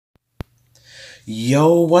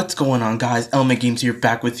Yo, what's going on, guys? Element Games here,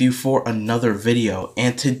 back with you for another video.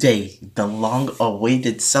 And today, the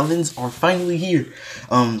long-awaited summons are finally here.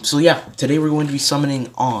 So yeah, today we're going to be summoning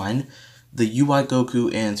on the UI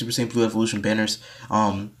Goku and Super Saiyan Blue Evolution banners.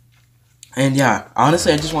 And yeah,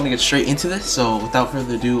 honestly, I just want to get straight into this. So without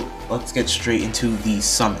further ado, let's get straight into these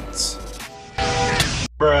summons.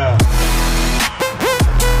 Bruh.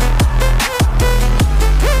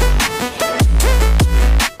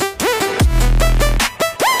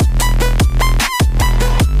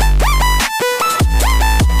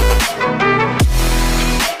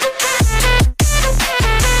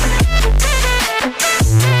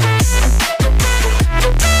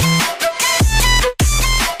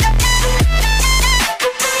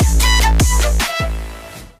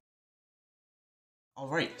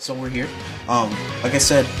 Alright, so we're here. Like I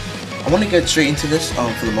said, I want to get straight into this,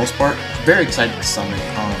 for the most part. Very excited to summon.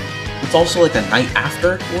 It's also like a night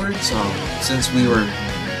afterwards, since we were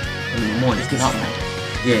in the morning. Not night.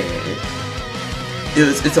 Yeah.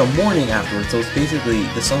 It's a morning afterwards, so it's basically,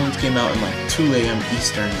 the summons came out in like 2 a.m.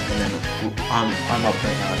 Eastern, and then I'm up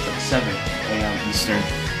right now, it's like 7 a.m. Eastern,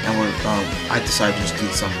 and I decided to just do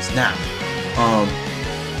the summons now.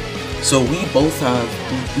 So we both have,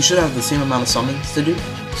 we should have the same amount of summons to do,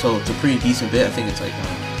 so it's a pretty decent bit. I think it's like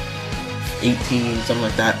 18, something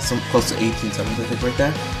like that, close to 18 summons I think right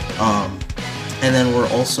there. And then we're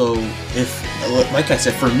also, like I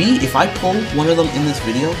said, for me, if I pull one of them in this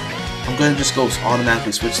video, I'm going to just go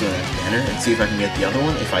automatically switch to the next banner and see if I can get the other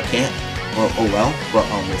one. If I can't, well, oh well, but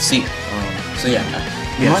we'll see. So yeah,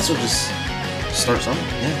 we might as well just start something,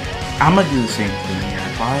 yeah. I'm going to do the same thing, yeah.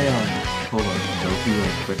 If I pull a Goku really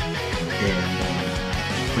quick, and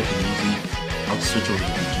quick and easy, I'll switch over to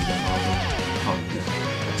VEGETA. Probably the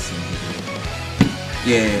best thing to do.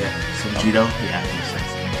 Yeah. So VEGETA, yeah, makes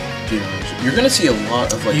sense. You're gonna see a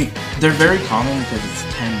lot of like. They're very common because it's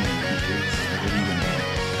 10 features.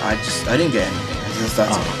 I didn't get anything. That's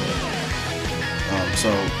it. So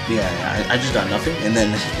yeah, I just got nothing, and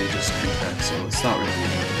then they just came back. So it's not really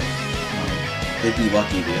anything. They'd be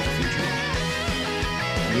lucky to get a feature.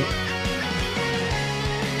 Right?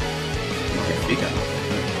 Big up.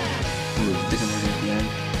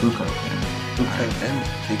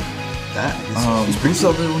 That is pretty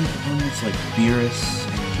solid. One is like Beerus.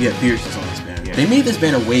 Yeah, Beerus is on this banner. Yeah. They made this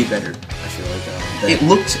banner way better. I feel like it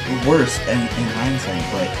looked worse in hindsight,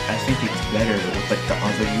 but I think it's better with like the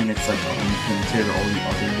other units, like when you consider all the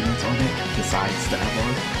other units on it besides the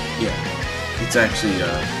Avatar. Yeah, it's actually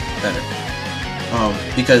better.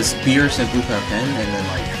 Because Beerus and Blue Cloud Pen, and then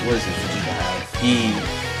like what is it Vegeta have?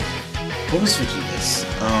 What was Vegeta's?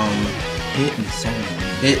 Hit and 17.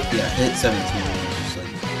 Hit 17. It's just like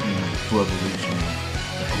Blue Evolution.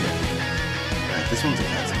 Right, this one's a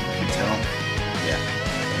bad thing, I can tell. Yeah.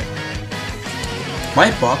 My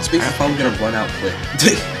box space is probably gonna run out quick. I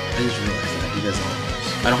just realized that because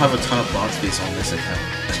I don't have a ton of box space on this account.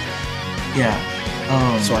 Yeah.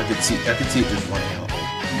 So I could see it just running out.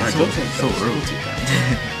 Alright, go take so early.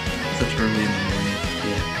 Such early in the morning.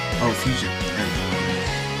 Yeah. Oh, fusion.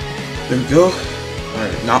 There we go.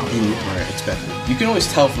 Alright, not blue. Alright, expected. You can always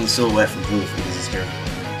tell from the silhouette from blue because his hair.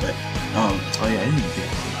 But, oh yeah, I didn't get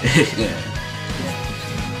it. Yeah.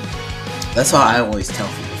 That's how I always tell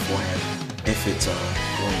from beforehand if it's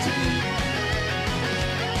going to be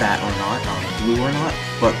that or not, blue or not.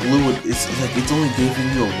 But blue, it's like it's only giving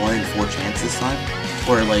you a 1 in 4 chance this time.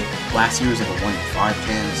 Where like last year was like a 1 in 5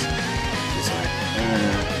 chance. It's like,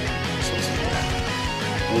 so it's like that.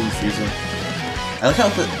 Holy Frieza. I like how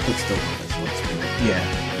it puts Dokkan. Yeah,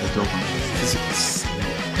 the Dokkan.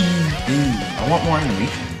 I want more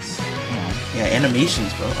animations. Yeah,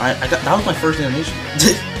 animations, bro. That was my first animation.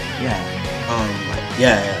 Yeah.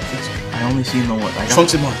 Yeah, I think so. I only seen the one.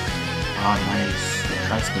 Trunks and Mark. Oh, nice. Yeah,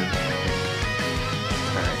 that's good.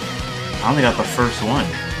 Alright. I only got the first one,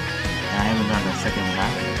 and I haven't done the second one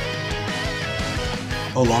after.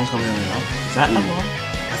 Oh, long coming in now. Is that not long?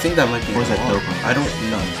 I think that might be. Or is that Dokkan? I don't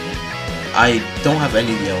know. I don't have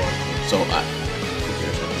any yellow on here, so who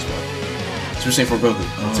cares at this point? Super Saiyan for Goku.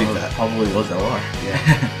 We'll take that. Probably was LR. Yeah.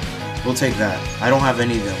 We'll take that. I don't have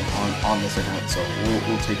any of them on this account, so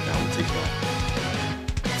we'll take that. We'll take that.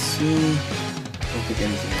 Let's see. I don't think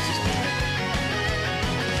anything else is on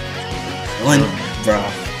there. Bruh.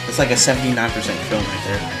 It's like a 79% film right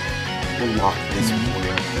there. We'll lock this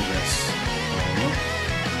warrior, I guess.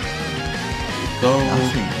 Go.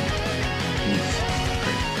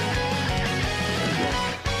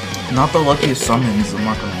 Not the luckiest summons, I'm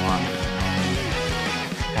not gonna lie.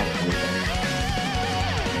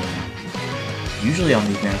 Usually on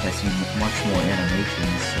these banners I see much more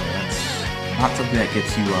animations, so that's not something that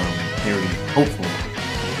gets you very hopeful.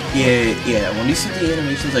 Yeah. When you see the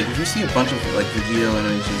animations, like if you see a bunch of like VEGETA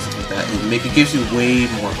animations like that, it gives you way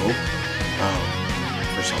more hope.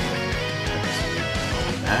 For something that's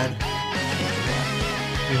bad.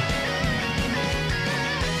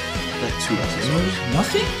 Like 2 episodes.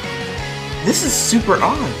 Nothing? This is super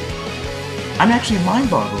odd. I'm actually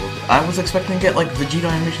mind-boggled. I was expecting to get like VEGETA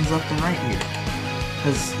animations left and right here.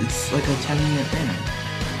 Because it's like a 10-minute thing.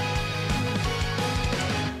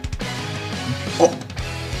 Oh!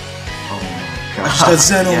 Oh my god. That's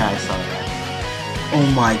Zeno! Yeah, I saw that. Oh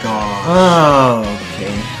my god. Oh,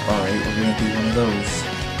 okay. Alright, we're gonna do one of those.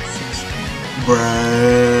 16.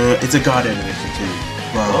 Bruh. It's a god animation too.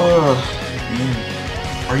 Bro.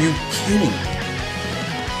 Are you kidding?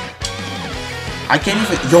 I can't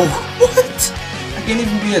even. Yo, what? I can't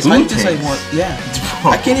even be as hyped as I want. Yeah.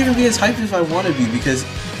 I can't even be as hyped as I want to be because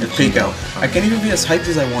fake out. I can't even be as hyped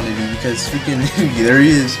as I want to be because freaking there he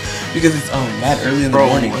is. Because it's mad early in the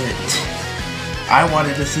morning. I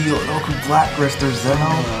wanted to see Goku Blacklist or Zeno.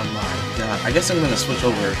 Oh my god. I guess I'm gonna switch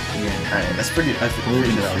over. Yeah. Alright, that's pretty. I feel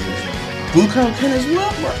pretty good out there. Blue Kaioken as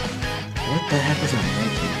well, bro. What the heck was that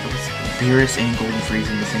multi? That was Beerus and Golden Freeze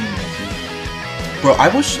in the same multi. Bro, I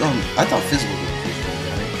wish I thought physical would be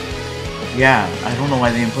right? Yeah, I don't know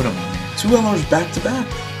why they didn't put them on there. 2 LRs back to back.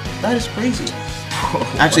 That is crazy.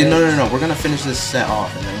 Actually, no. We're gonna finish this set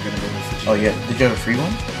off and then we're gonna go to Fujita. Oh yeah, did you have a free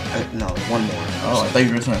one? No, one more. Oh, I thought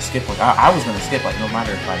you were just gonna skip. Like I was gonna skip. Like no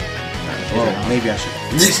matter if I. Well, maybe I should.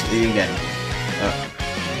 You didn't get anything.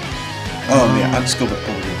 Yeah, I'll just go over to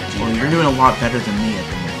Vegeta. Well, you're doing a lot better than me at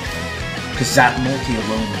the moment. Because that multi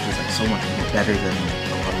alone was just like so much more better than like,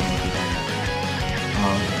 a lot of multis I had.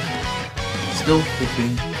 Still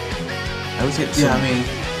hoping. I was getting. Yeah, I mean,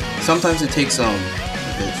 sometimes it takes a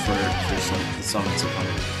bit for some to come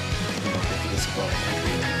in. You know, get to this above.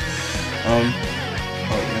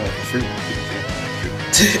 The free one.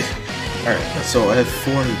 Alright, so I have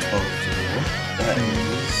 412. That is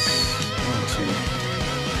 1, 2.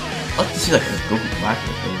 I'd like to see like a Goku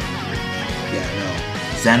Blacklist. Yeah, no.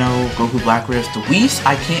 Zeno, Goku Blacklist, the Whis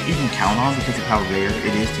I can't even count on because of how rare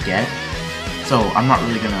it is to get. So I'm not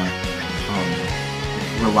really gonna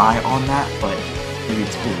rely on that, but maybe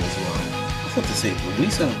it's cool as well. I was about to say, but we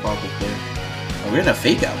gonna pop up there. Oh, we're gonna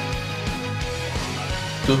fake out.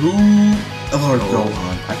 So who? LR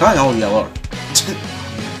Gohan. I got all the LR.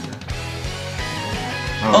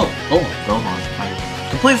 Gohan. I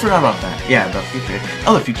completely forgot about that. Yeah, the future.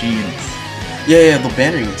 Other future units. Yeah, the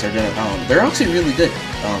banner units are gonna. They're actually really good.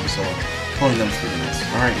 So pulling them pretty nice.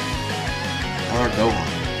 All right, LR Gohan.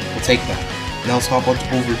 We'll take that. Now let's hop over to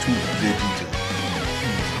Vegeta.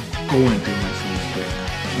 Going through my scenes quick.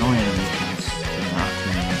 No animations.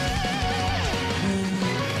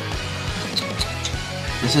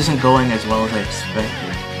 This isn't going as well as I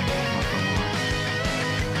expected. Not gonna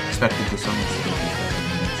lie. Expected the summons to go better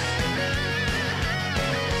than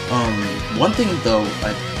this. One thing though,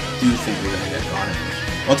 I do think we're gonna get on it.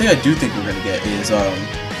 One thing I do think we're gonna get is Go.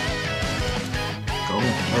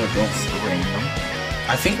 random.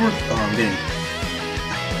 I think we're getting.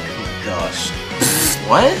 Oh gosh.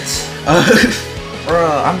 What?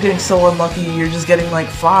 Bruh, I'm getting so unlucky. You're just getting like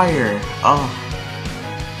fire. Oh.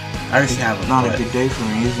 I already have them. Not a good day for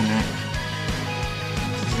me, isn't it?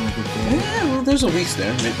 This isn't a good day. Yeah, well, there's a week's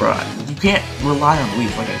there. Bruh, you can't rely on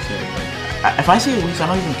weeks, like I said. Like, if I say a week, I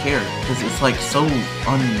don't even care because it's like so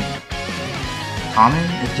uncommon.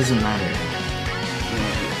 It doesn't matter.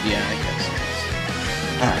 Yeah, I guess.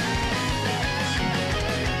 Alright.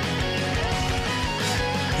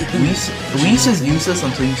 Whis is useless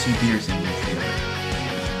until you see Beerus in your field.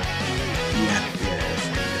 Yeah.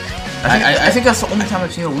 I think that's the only time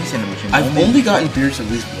I've seen a Whis animation. I've only gotten Beerus at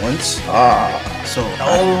least once. So.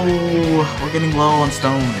 Oh, we're getting low on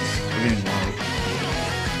stones. We're getting low.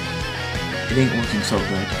 It ain't looking so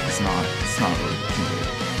good. It's not really looking good.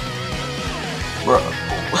 Bro.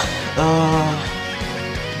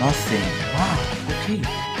 Nothing. Wow. Okay.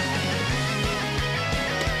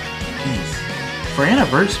 Jeez. For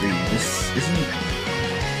anniversary, this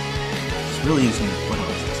really isn't what I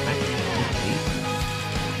was expecting. Okay.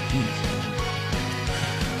 Jeez.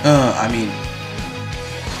 I mean,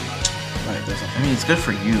 it's good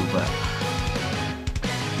for you, but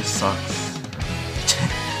this sucks.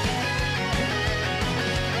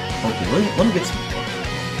 Okay, let me get some.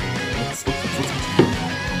 Let's get some.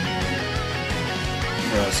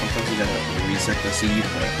 Sometimes you gotta reset the seed,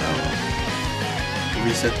 but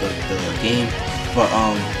reset the game. But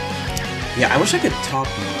yeah, I wish I could talk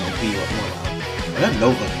more, be more loud. I got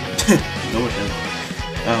Nova. Nova demo.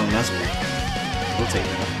 That's cool. We'll take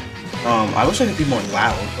that. I wish I could be more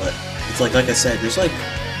loud, but it's like I said, there's like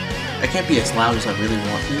I can't be as loud as I really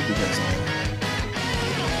want to because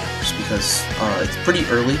just because it's pretty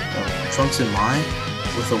early. Trunks and MUI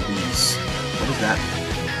with a wheeze. What does that mean?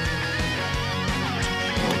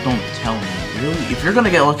 Oh, don't tell me. Really? If you're gonna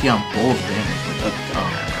get lucky on both banners,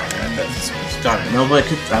 That's got it. no, but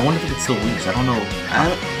I wonder if it's still wheeze. I don't know.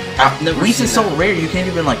 I've never wheeze seen is so that. rare. You can't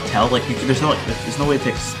even like tell. Like there's no way to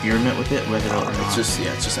experiment with it. Whether or not. It's just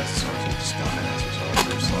SSRT. Just got an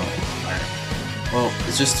SSRT. So, alright. Well,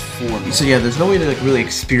 it's just 4. So yeah, there's no way to like really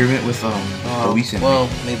experiment with the wheeze. Well,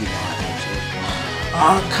 maybe not actually.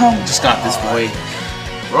 Come. Just got this boy.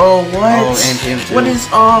 Bro, what? Oh, and him too. What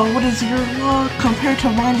is your compared to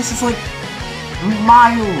mine? This is like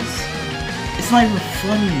miles. It's not even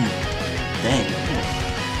funny. Dang,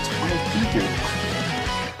 20 people.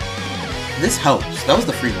 This helps. That was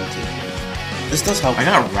the free multi. This does help. I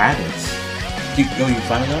got rabbits. You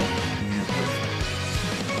finally got it? Yeah.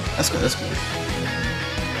 That's good. That's good.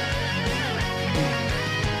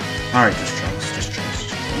 All right, just Trunks.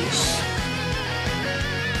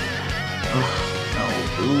 No.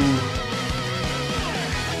 Ooh.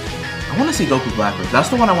 I want to see Goku Blackbird. That's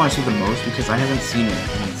the one I want to see the most because I haven't seen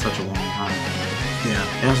it in such a long time. Yeah.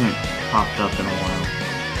 It hasn't popped up in a while.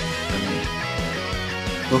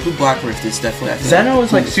 Goku Black Rift is definitely. Zeno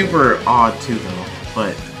is like super odd too, though.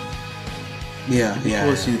 But yeah.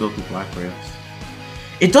 Cool to see Goku Black Rift.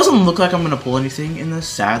 It doesn't look like I'm gonna pull anything in this,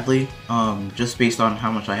 sadly. Just based on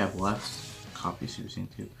how much I have left. Copy Super Saiyan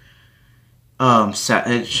 2.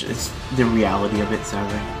 It's the reality of it,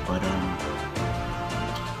 sadly. But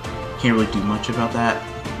can't really do much about that.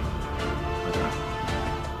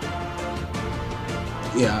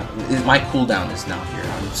 Yeah, my cooldown is now here.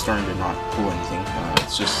 I'm starting to not pull anything.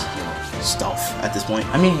 It's just, stuff at this point.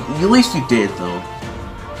 I mean, at least you did, though.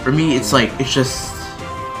 For me, it's like, it's just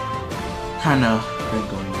kind of been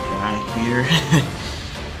going dry here.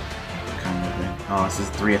 Kind of been. Oh, this is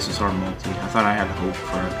 3 SSR multi. I thought I had hope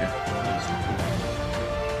for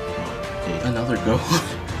another go.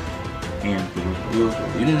 And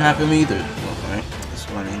you didn't have him either. Alright, that's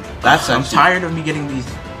what I mean. That's I'm tired of me getting these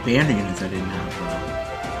banner units I didn't have.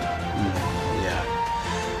 Yeah.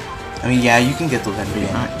 I mean, yeah, you can get those banner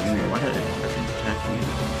units. Why did it fucking attack me?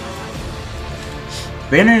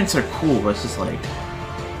 Banner units are cool, but it's just like.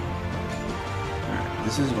 Alright,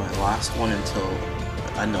 this is my last one until.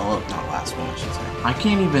 Not last one, I should say. I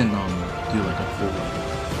can't even do like a full one.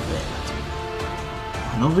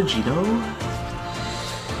 No Vegeta?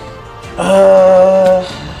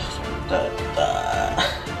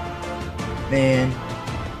 Man.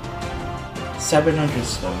 700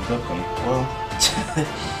 stones, okay. Well.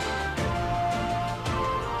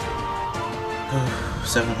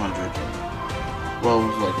 700. Well, it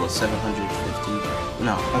was like, what, 750?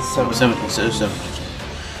 No, that's 700.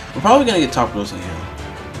 We're probably gonna get top grossing here.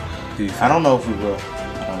 I don't know if we will. I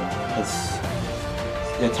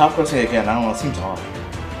don't know. Top grossing again, I don't know, it seems odd.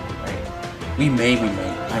 Right? We may. I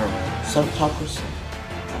don't know. Some top grossing.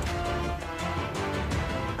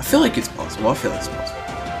 I feel like it's possible.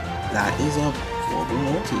 That is a global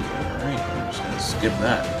multi. Alright, I'm just gonna skip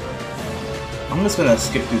that. I'm just gonna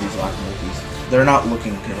skip through these last multis. They're not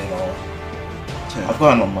looking good at all. I've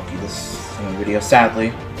gotten unlucky this video,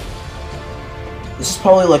 sadly. This is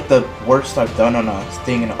probably like the worst I've done on a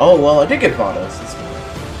thing. Oh well, I did get Vados.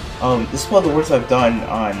 This is probably the worst I've done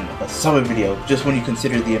on a summit video, just when you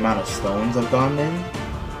consider the amount of stones I've gone in.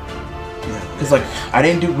 Yeah. Because like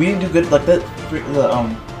we didn't do good. Like the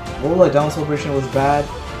World Light Down Celebration was bad,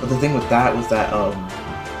 but the thing with that was that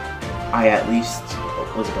I at least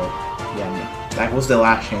what was it called? Yeah, that was the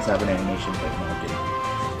last chance to have an animation, but no, I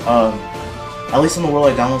didn't. At least in the World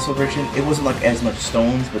Light Download Celebration, it wasn't like as much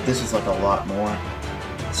stones, but this is like a lot more.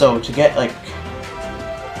 So to get like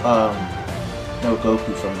no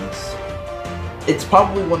Goku from this, it's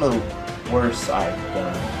probably one of the worst I've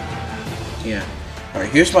done. Yeah. All right.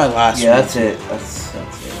 Here's my last. Yeah, that's it. That's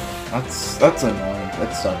it. That's annoying.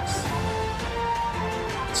 That sucks.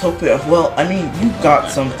 Let's hope it. Well, I mean, you got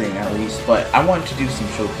something at least, but I wanted to do some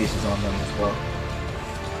showcases on them as well.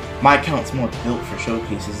 My account's more built for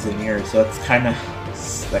showcases than yours, so that kind of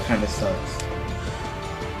sucks.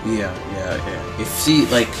 Yeah. If see,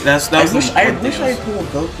 like that's I wish I pulled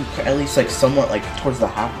Goku at least like somewhat like towards the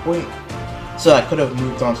half point, so I could have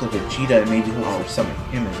moved on to Vegeta and maybe hope for some of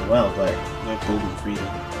him as well. But Golden Freedom.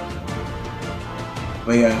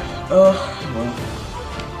 But yeah, well,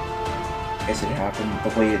 I guess it happened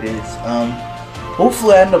the way it is.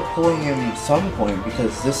 Hopefully I end up pulling him some point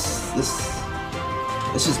because this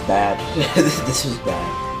is bad. this is bad.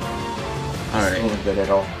 All right. It wasn't good at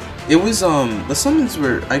all. It was the summons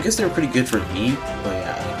were, I guess they were pretty good for me, but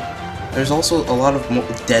yeah. there's also a lot of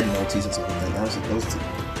dead multis and stuff like that. That was the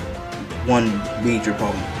one major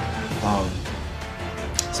problem.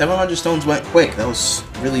 700 stones went quick. That was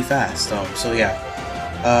really fast. So yeah,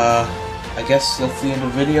 I guess that's the end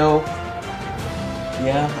of the video.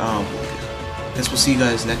 Yeah. Guess we'll see you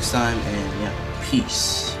guys next time, and yeah,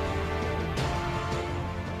 peace.